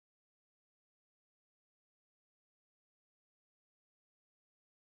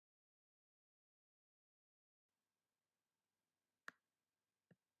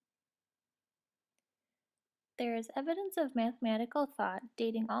There is evidence of mathematical thought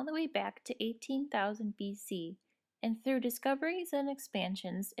dating all the way back to 18,000 BC, and through discoveries and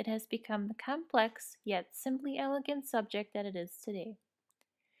expansions, it has become the complex yet simply elegant subject that it is today.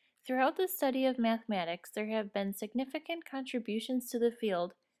 Throughout the study of mathematics, there have been significant contributions to the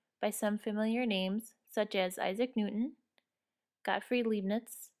field by some familiar names such as Isaac Newton, Gottfried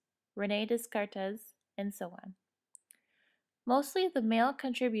Leibniz, René Descartes, and so on. Mostly the male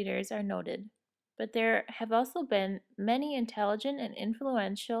contributors are noted, but there have also been many intelligent and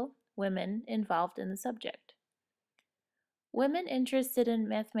influential women involved in the subject. Women interested in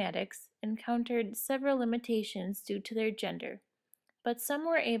mathematics encountered several limitations due to their gender, but some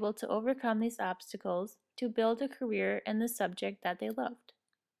were able to overcome these obstacles to build a career in the subject that they loved.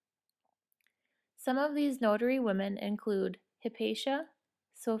 Some of these notary women include Hypatia,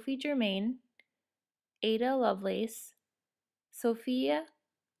 Sophie Germain, Ada Lovelace, Sofia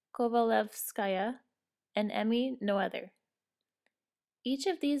Kovalevskaya, and Emmy Noether. Each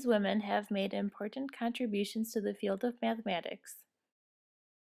of these women have made important contributions to the field of mathematics.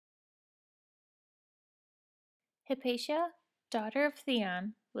 Hypatia, daughter of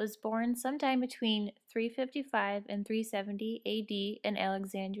Theon, was born sometime between 355 and 370 AD in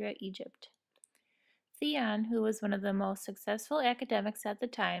Alexandria, Egypt. Theon, who was one of the most successful academics at the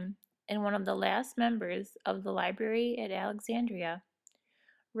time and one of the last members of the library at Alexandria,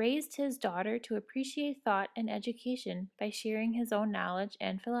 raised his daughter to appreciate thought and education by sharing his own knowledge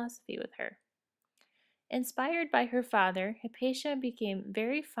and philosophy with her. Inspired by her father, Hypatia became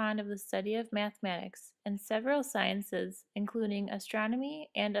very fond of the study of mathematics and several sciences, including astronomy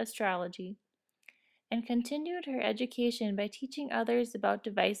and astrology, and continued her education by teaching others about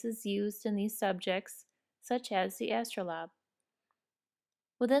devices used in these subjects, such as the astrolabe.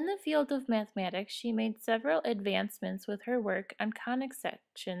 Within the field of mathematics, she made several advancements with her work on conic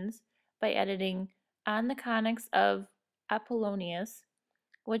sections by editing On the Conics of Apollonius,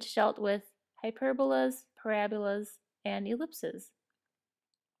 which dealt with hyperbolas, parabolas, and ellipses.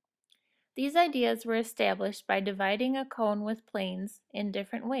 These ideas were established by dividing a cone with planes in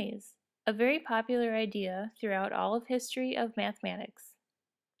different ways, a very popular idea throughout all of history of mathematics.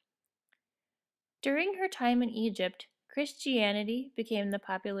 During her time in Egypt, Christianity became the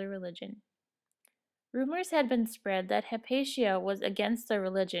popular religion. Rumors had been spread that Hypatia was against the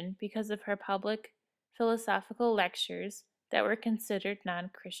religion because of her public philosophical lectures that were considered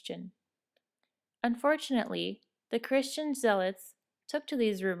non-Christian. Unfortunately, the Christian zealots took to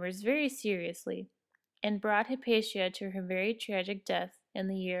these rumors very seriously and brought Hypatia to her very tragic death in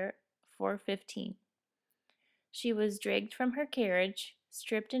the year 415. She was dragged from her carriage,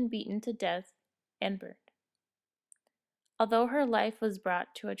 stripped and beaten to death, and burned. Although her life was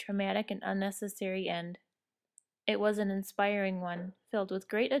brought to a traumatic and unnecessary end, it was an inspiring one, filled with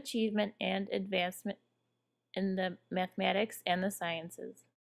great achievement and advancement in the mathematics and the sciences.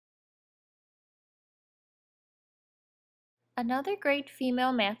 Another great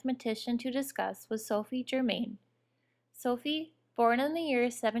female mathematician to discuss was Sophie Germain. Sophie, born in the year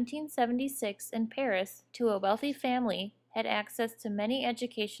 1776 in Paris to a wealthy family, had access to many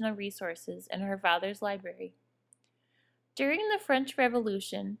educational resources in her father's library. During the French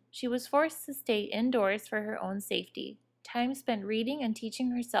Revolution, she was forced to stay indoors for her own safety, time spent reading and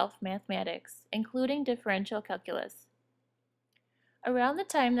teaching herself mathematics, including differential calculus. Around the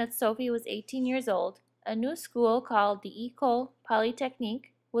time that Sophie was 18 years old, a new school called the École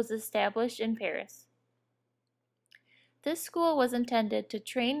Polytechnique was established in Paris. This school was intended to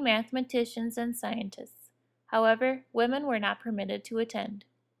train mathematicians and scientists. However, women were not permitted to attend.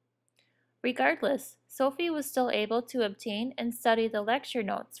 Regardless, Sophie was still able to obtain and study the lecture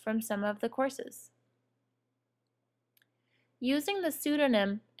notes from some of the courses. Using the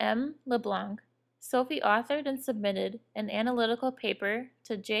pseudonym M. Leblanc, Sophie authored and submitted an analytical paper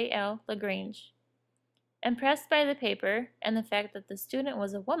to J.L. Lagrange. Impressed by the paper and the fact that the student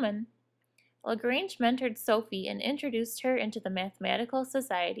was a woman, Lagrange mentored Sophie and introduced her into the Mathematical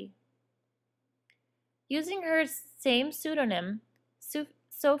Society. Using her same pseudonym,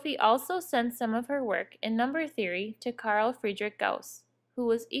 Sophie also sent some of her work in number theory to Carl Friedrich Gauss, who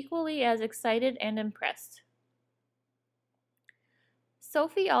was equally as excited and impressed.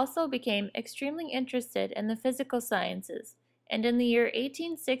 Sophie also became extremely interested in the physical sciences, and in the year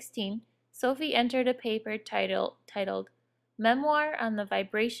 1816, Sophie entered a paper titled Memoir on the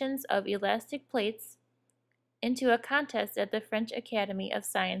Vibrations of Elastic Plates into a contest at the French Academy of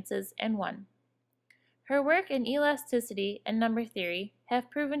Sciences and won. Her work in elasticity and number theory have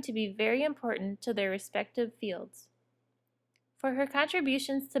proven to be very important to their respective fields. For her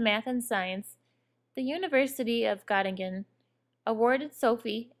contributions to math and science, the University of Göttingen awarded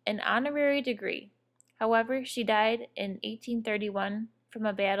Sophie an honorary degree. However, she died in 1831 from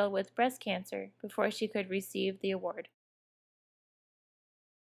a battle with breast cancer before she could receive the award.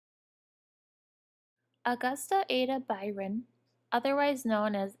 Augusta Ada Byron, otherwise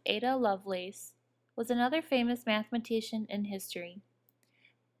known as Ada Lovelace, was another famous mathematician in history.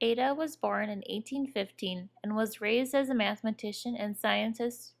 Ada was born in 1815 and was raised as a mathematician and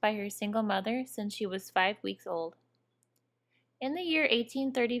scientist by her single mother since she was 5 weeks old. In the year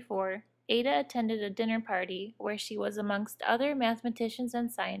 1834, Ada attended a dinner party where she was amongst other mathematicians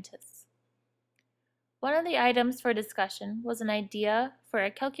and scientists. One of the items for discussion was an idea for a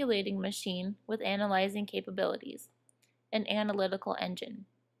calculating machine with analyzing capabilities, an analytical engine.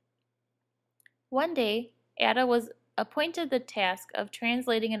 One day, Ada was appointed the task of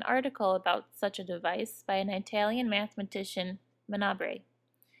translating an article about such a device by an Italian mathematician, Manabre,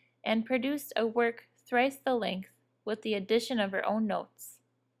 and produced a work thrice the length with the addition of her own notes.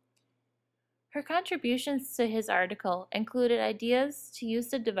 Her contributions to his article included ideas to use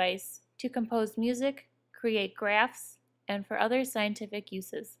the device to compose music, create graphs, and for other scientific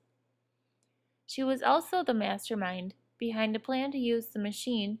uses. She was also the mastermind behind a plan to use the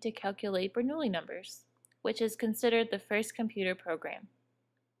machine to calculate Bernoulli numbers, which is considered the first computer program.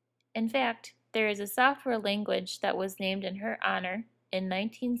 In fact, there is a software language that was named in her honor in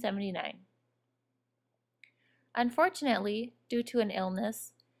 1979. Unfortunately, due to an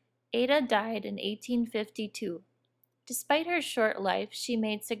illness, Ada died in 1852. Despite her short life, she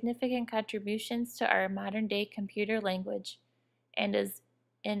made significant contributions to our modern-day computer language and is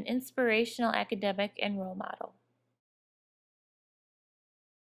an inspirational academic and role model.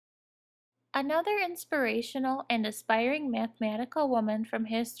 Another inspirational and aspiring mathematical woman from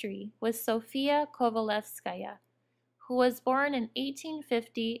history was Sofia Kovalevskaya, who was born in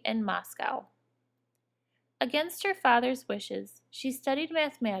 1850 in Moscow. Against her father's wishes, she studied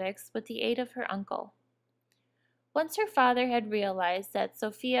mathematics with the aid of her uncle. Once her father had realized that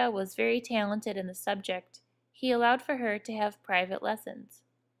Sophia was very talented in the subject, he allowed for her to have private lessons.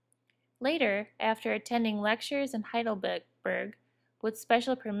 Later, after attending lectures in Heidelberg with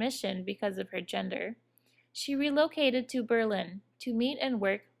special permission because of her gender, she relocated to Berlin to meet and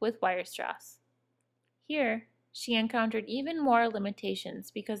work with Weierstrass. Here, she encountered even more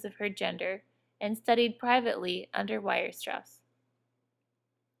limitations because of her gender and studied privately under Weierstrass.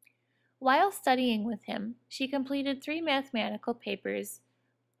 While studying with him, she completed 3 mathematical papers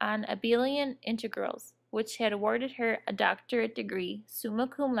on abelian integrals, which had awarded her a doctorate degree summa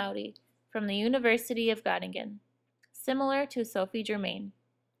cum laude from the University of Göttingen, similar to Sophie Germain.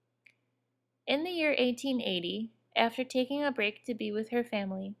 In the year 1880, after taking a break to be with her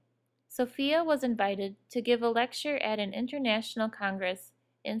family, Sophia was invited to give a lecture at an international congress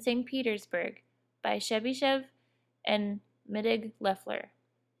in St. Petersburg by Chebyshev and Mittag-Leffler.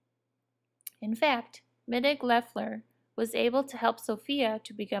 In fact, Mittag-Leffler was able to help Sophia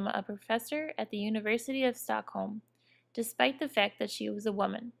to become a professor at the University of Stockholm, despite the fact that she was a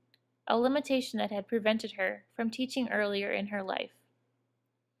woman, a limitation that had prevented her from teaching earlier in her life.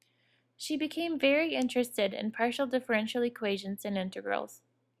 She became very interested in partial differential equations and integrals,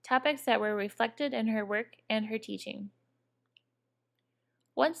 topics that were reflected in her work and her teaching.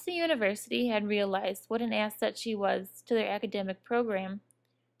 Once the university had realized what an asset she was to their academic program,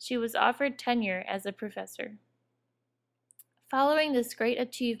 she was offered tenure as a professor. Following this great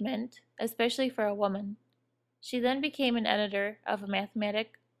achievement, especially for a woman, she then became an editor of a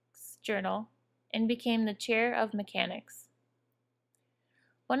mathematics journal and became the chair of mechanics.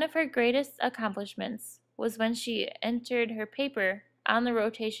 One of her greatest accomplishments was when she entered her paper on the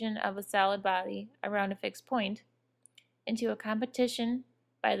rotation of a solid body around a fixed point into a competition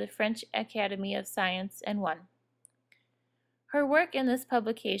by the French Academy of Science and won. Her work in this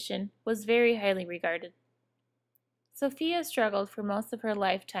publication was very highly regarded. Sophia struggled for most of her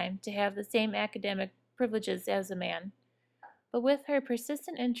lifetime to have the same academic privileges as a man, but with her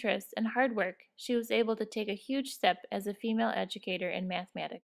persistent interest and hard work, she was able to take a huge step as a female educator in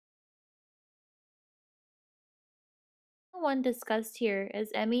mathematics. The one discussed here is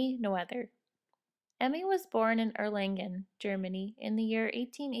Emmy Noether. Emmy was born in Erlangen, Germany in the year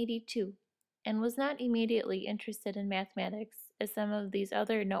 1882 and was not immediately interested in mathematics as some of these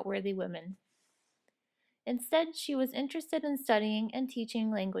other noteworthy women. Instead, she was interested in studying and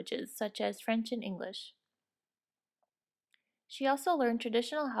teaching languages such as French and English. She also learned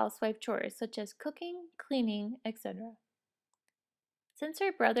traditional housewife chores such as cooking, cleaning, etc. Since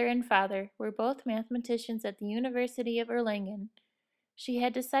her brother and father were both mathematicians at the University of Erlangen, she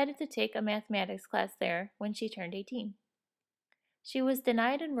had decided to take a mathematics class there when she turned 18. She was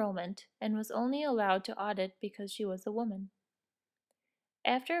denied enrollment and was only allowed to audit because she was a woman.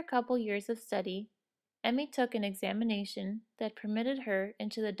 After a couple years of study, Emmy took an examination that permitted her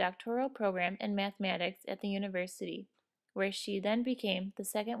into the doctoral program in mathematics at the university, where she then became the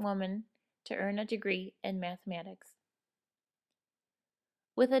second woman to earn a degree in mathematics.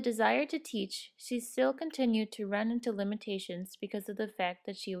 With a desire to teach, she still continued to run into limitations because of the fact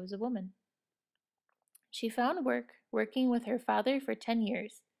that she was a woman. She found work working with her father for 10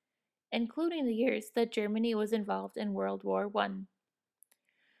 years, including the years that Germany was involved in World War I.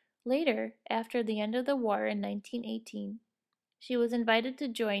 Later, after the end of the war in 1918, she was invited to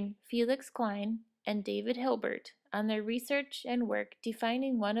join Felix Klein and David Hilbert on their research and work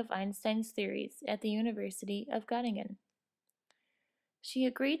defining one of Einstein's theories at the University of Göttingen. She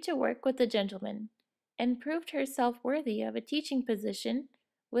agreed to work with the gentleman and proved herself worthy of a teaching position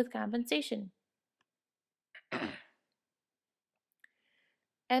with compensation.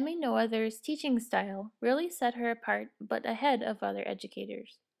 Emmy Noether's teaching style really set her apart but ahead of other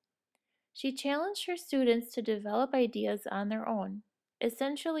educators. She challenged her students to develop ideas on their own,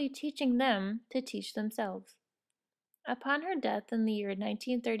 essentially teaching them to teach themselves. Upon her death in the year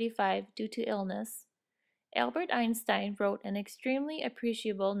 1935 due to illness, Albert Einstein wrote an extremely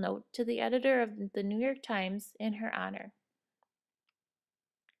appreciable note to the editor of the New York Times in her honor.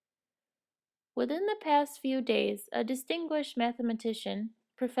 Within the past few days, a distinguished mathematician,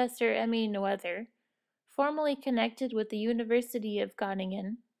 Professor Emmy Noether, formerly connected with the University of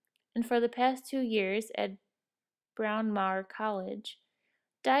Göttingen, and for the past 2 years at Bryn Mawr College,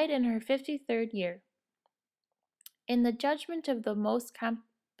 died in her 53rd year. In the judgment of the most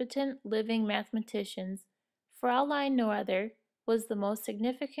competent living mathematicians, Fraulein Noether was the most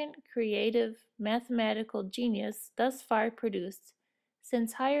significant creative mathematical genius thus far produced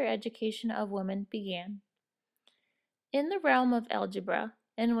since higher education of women began. In the realm of algebra,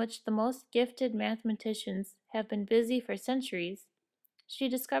 in which the most gifted mathematicians have been busy for centuries, she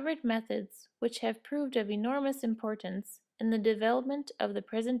discovered methods which have proved of enormous importance in the development of the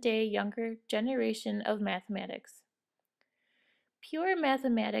present-day younger generation of mathematics. Pure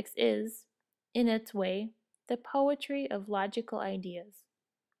mathematics is, in its way, the poetry of logical ideas.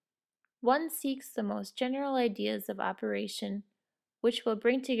 One seeks the most general ideas of operation, which will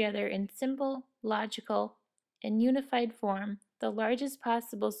bring together in simple, logical, and unified form the largest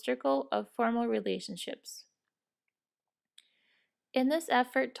possible circle of formal relationships. In this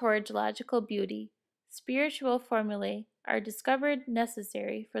effort towards logical beauty, spiritual formulae are discovered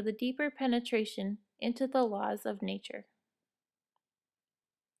necessary for the deeper penetration into the laws of nature.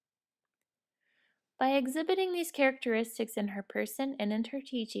 By exhibiting these characteristics in her person and in her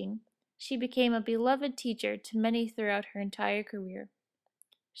teaching, she became a beloved teacher to many throughout her entire career.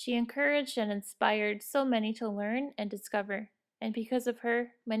 She encouraged and inspired so many to learn and discover, and because of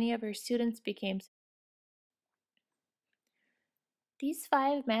her, many of her students became. These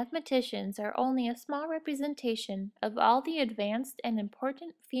 5 mathematicians are only a small representation of all the advanced and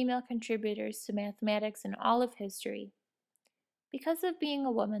important female contributors to mathematics in all of history. Because of being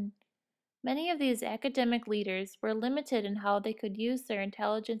a woman, many of these academic leaders were limited in how they could use their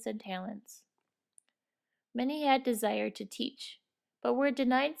intelligence and talents. Many had desired to teach, but were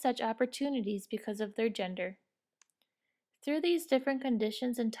denied such opportunities because of their gender. Through these different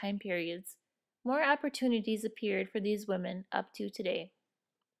conditions and time periods, more opportunities appeared for these women up to today.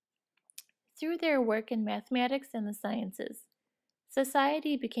 Through their work in mathematics and the sciences,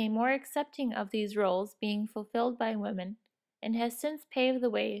 society became more accepting of these roles being fulfilled by women and has since paved the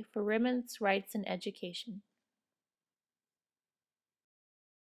way for women's rights in education.